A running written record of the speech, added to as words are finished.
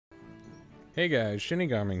Hey guys,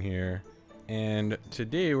 ShinigamiNG here, and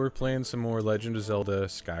today we're playing some more Legend of Zelda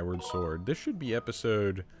Skyward Sword. This should be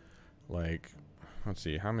episode, like, let's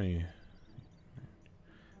see, how many?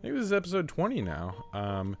 I think this is episode 20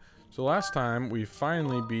 now. So last time we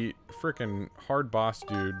finally beat frickin' hard boss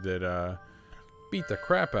dude that, beat the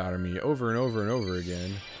crap out of me over and over and over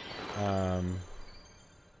again.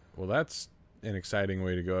 Well, that's an exciting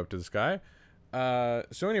way to go up to the sky.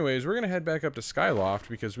 So anyways, we're gonna head back up to Skyloft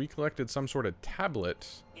because we collected some sort of tablet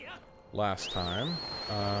last time.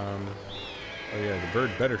 Oh yeah, the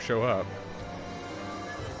bird better show up.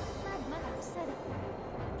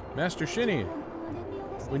 Master Shinny,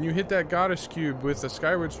 when you hit that goddess cube with the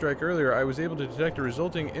Skyward Strike earlier, I was able to detect a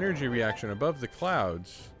resulting energy reaction above the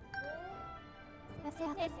clouds.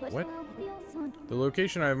 What? The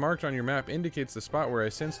location I have marked on your map indicates the spot where I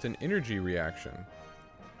sensed an energy reaction.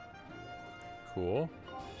 Cool.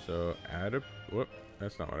 So add a... Whoop.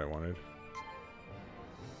 That's not what I wanted.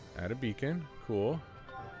 Add a beacon. Cool.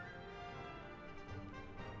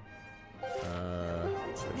 I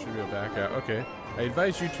should be able to back out. Okay. I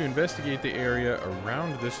advise you to investigate the area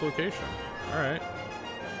around this location. Alright.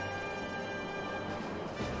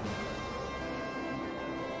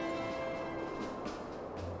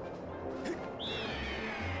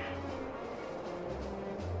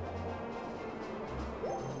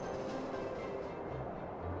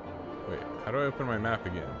 How do I open my map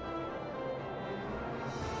again?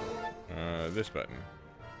 This button.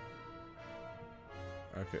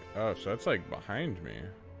 Okay. Oh, so that's like behind me.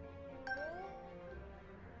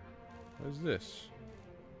 What is this?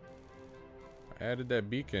 I added that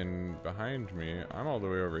beacon behind me. I'm all the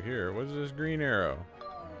way over here. What is this green arrow?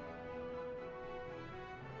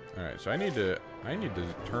 Alright, so I need to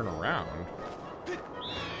turn around.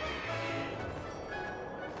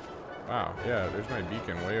 Wow, yeah, there's my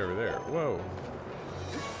beacon way over there. Whoa.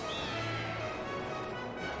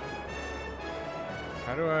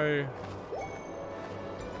 How do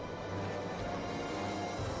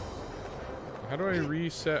I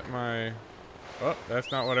reset my... Oh,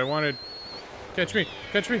 that's not what I wanted. Catch me!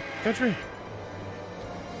 Catch me! Catch me!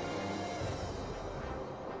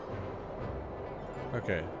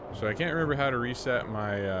 Okay, so I can't remember how to reset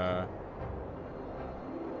my,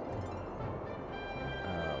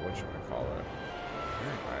 whatchamacallit? Is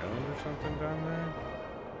there an island or something down there?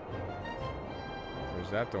 Or is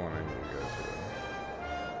that the one I need to go to?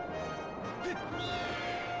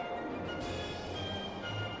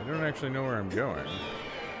 I don't actually know where I'm going.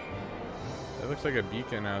 That looks like a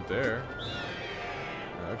beacon out there.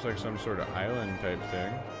 That looks like some sort of island type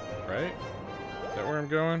thing, right? Is that where I'm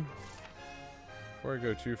going? Before I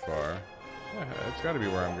go too far. Yeah, it's gotta be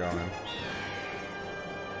where I'm going.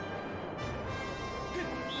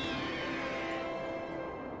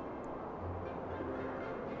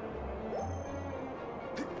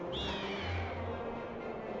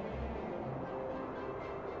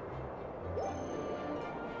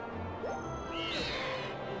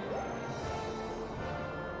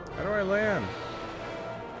 How do I land?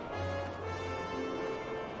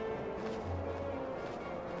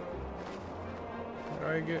 How do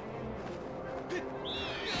I get...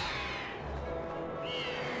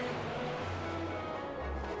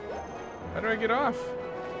 How do I get off?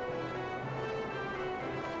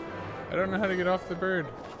 I don't know how to get off the bird.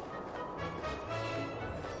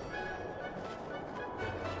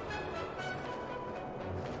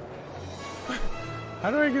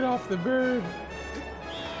 How do I get off the bird?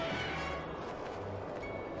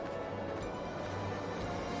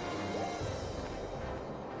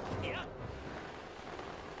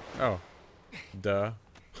 Oh, duh.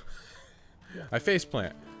 I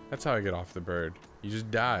faceplant. That's how I get off the bird. You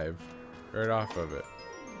just dive right off of it.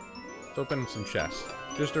 Let's open some chests.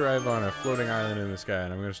 Just arrived on a floating island in the sky,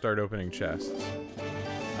 and I'm going to start opening chests.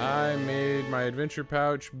 I made my adventure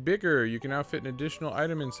pouch bigger. You can now fit an additional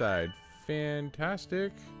item inside.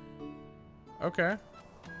 Fantastic. Okay.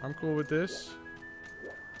 I'm cool with this.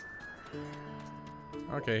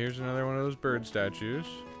 Okay, here's another one of those bird statues.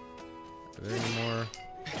 Are there any more?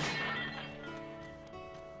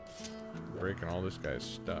 Breaking all this guy's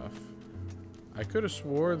stuff. I could have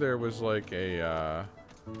swore there was like a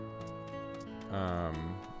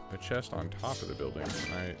chest on top of the building.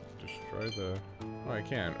 Can I destroy the... Oh, I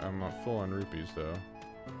can't. I'm full on rupees though.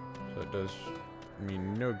 So that does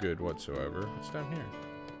mean no good whatsoever. What's down here?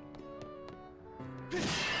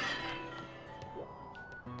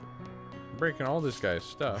 I'm breaking all this guy's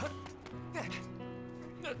stuff.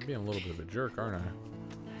 I'm being a little bit of a jerk, aren't I?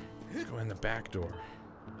 Let's go in the back door.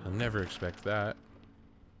 I'll never expect that.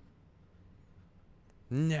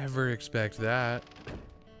 Never expect that.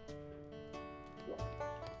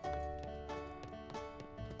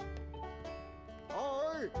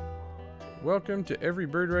 Welcome to every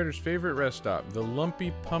bird rider's favorite rest stop, the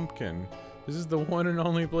Lumpy Pumpkin. This is the one and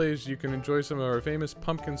only place you can enjoy some of our famous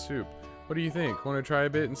pumpkin soup. What do you think? Want to try a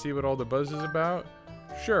bit and see what all the buzz is about?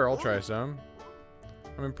 Sure, I'll try some.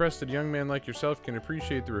 I'm impressed that a young man like yourself can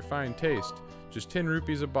appreciate the refined taste. Just 10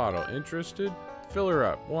 rupees a bottle. Interested? Fill her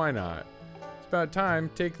up. Why not? It's about time.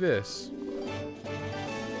 Take this.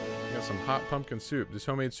 Got some hot pumpkin soup. This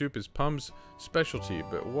homemade soup is Pum's specialty,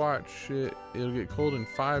 but watch it. It'll get cold in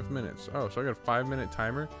 5 minutes. Oh, so I got a 5-minute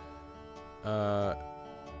timer.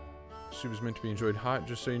 Soup is meant to be enjoyed hot.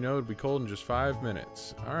 Just so you know, it'll be cold in just 5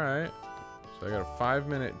 minutes. Alright. So I got a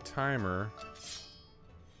 5-minute timer.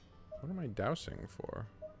 What am I dousing for?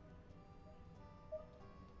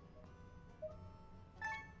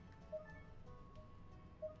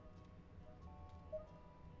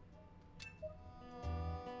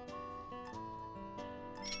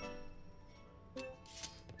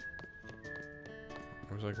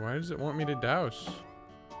 I was like, why does it want me to douse?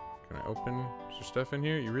 Can I open? Is there stuff in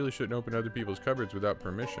here? You really shouldn't open other people's cupboards without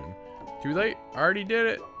permission. Too late. Already did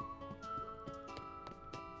it.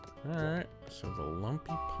 Alright. So the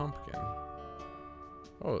Lumpy Pumpkin.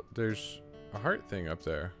 Oh, there's a heart thing up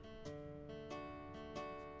there.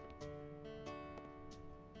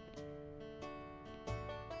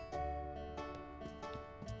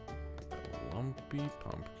 The Lumpy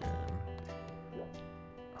Pumpkin.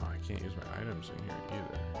 Oh, I can't use my items in here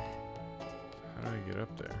either. How do I get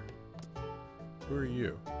up there? Who are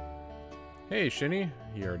you? Hey, Shinny.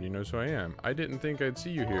 He already knows who I am. I didn't think I'd see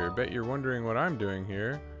you here. Bet you're wondering what I'm doing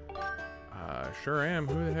here. Sure am.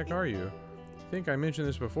 Who the heck are you? I think I mentioned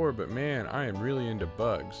this before, but man, I am really into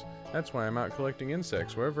bugs. That's why I'm out collecting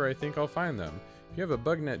insects wherever I think I'll find them. If you have a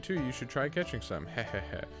bug net too, you should try catching some.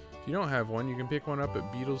 Hehehe. If you don't have one, you can pick one up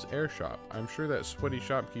at Beetle's Air Shop. I'm sure that sweaty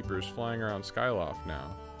shopkeeper is flying around Skyloft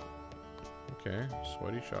now. Okay,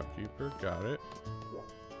 sweaty shopkeeper, got it.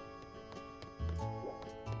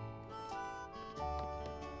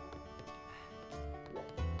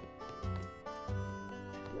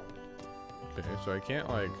 Okay, so I can't,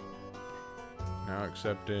 like, now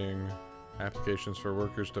accepting applications for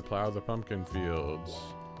workers to plow the pumpkin fields.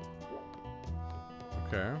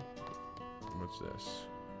 Okay. What's this?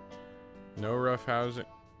 No rough housing.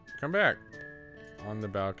 Come back. On the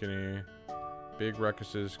balcony. Big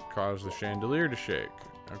ruckuses cause the chandelier to shake.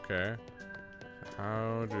 Okay.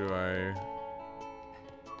 How do I...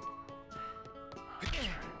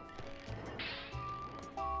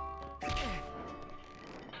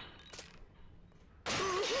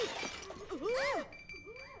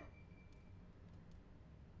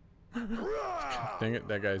 Dang it,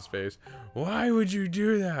 that guy's face. Why would you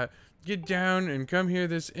do that? Get down and come here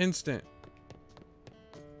this instant.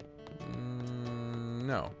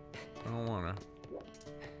 No. I don't wanna.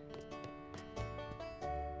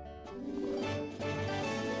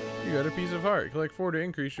 You got a piece of heart. Collect 4 to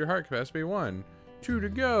increase your heart capacity by 1. 2 to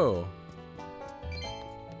go.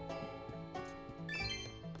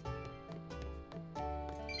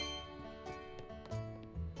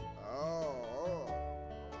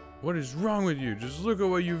 What is wrong with you? Just look at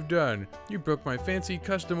what you've done. You broke my fancy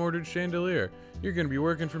custom-ordered chandelier. You're gonna be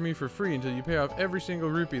working for me for free until you pay off every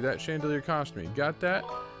single rupee that chandelier cost me. Got that?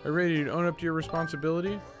 Are ready to own up to your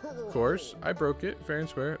responsibility? Of course. I broke it, fair and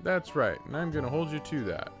square. That's right, and I'm gonna hold you to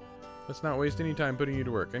that. Let's not waste any time putting you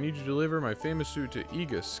to work. I need you to deliver my famous suit to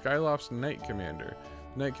Aegis, Skyloft's Knight Commander.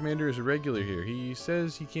 The Knight Commander is a regular here. He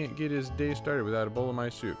says he can't get his day started without a bowl of my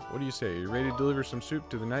soup. What do you say? Are you ready to deliver some soup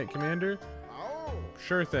to the Knight Commander?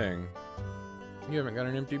 Sure thing. You haven't got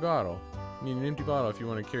an empty bottle. You need an empty bottle if you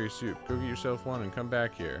want to carry soup. Go get yourself one and come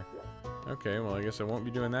back here. Okay, well I guess I won't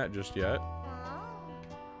be doing that just yet.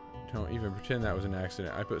 Don't even pretend that was an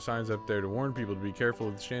accident. I put signs up there to warn people to be careful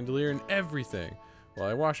of the chandelier and everything. Well,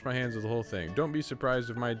 I washed my hands of the whole thing. Don't be surprised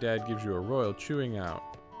if my dad gives you a royal chewing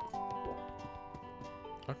out.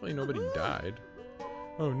 Luckily nobody died.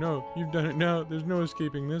 Oh no, you've done it now. There's no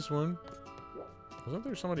escaping this one. Wasn't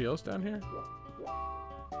there somebody else down here?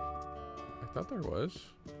 I thought there was.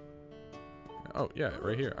 Oh, yeah,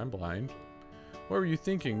 right here. I'm blind. What were you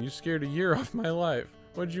thinking? You scared a year off my life.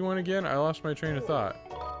 What did you want again? I lost my train of thought.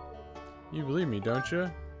 You believe me, don't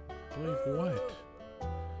you? Believe what?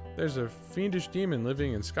 There's a fiendish demon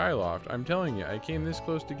living in Skyloft. I'm telling you, I came this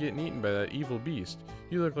close to getting eaten by that evil beast.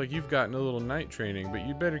 You look like you've gotten a little night training, but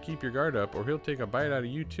you'd better keep your guard up or he'll take a bite out of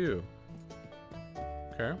you too.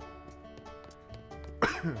 Okay.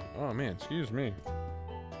 Oh man, excuse me.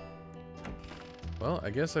 Well,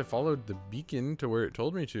 I guess I followed the beacon to where it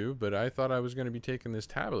told me to, but I thought I was going to be taking this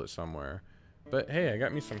tablet somewhere. But hey, I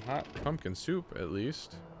got me some hot pumpkin soup, at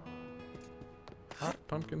least. Hot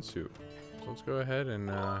pumpkin soup. So let's go ahead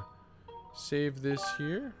and save this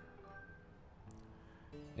here.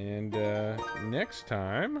 And next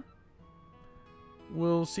time,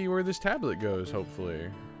 we'll see where this tablet goes, hopefully.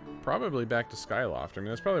 Probably back to Skyloft. I mean,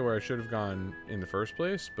 that's probably where I should have gone in the first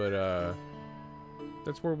place, but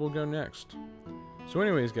that's where we'll go next. So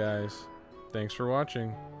anyways, guys, thanks for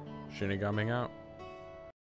watching. ShinigamiNG out.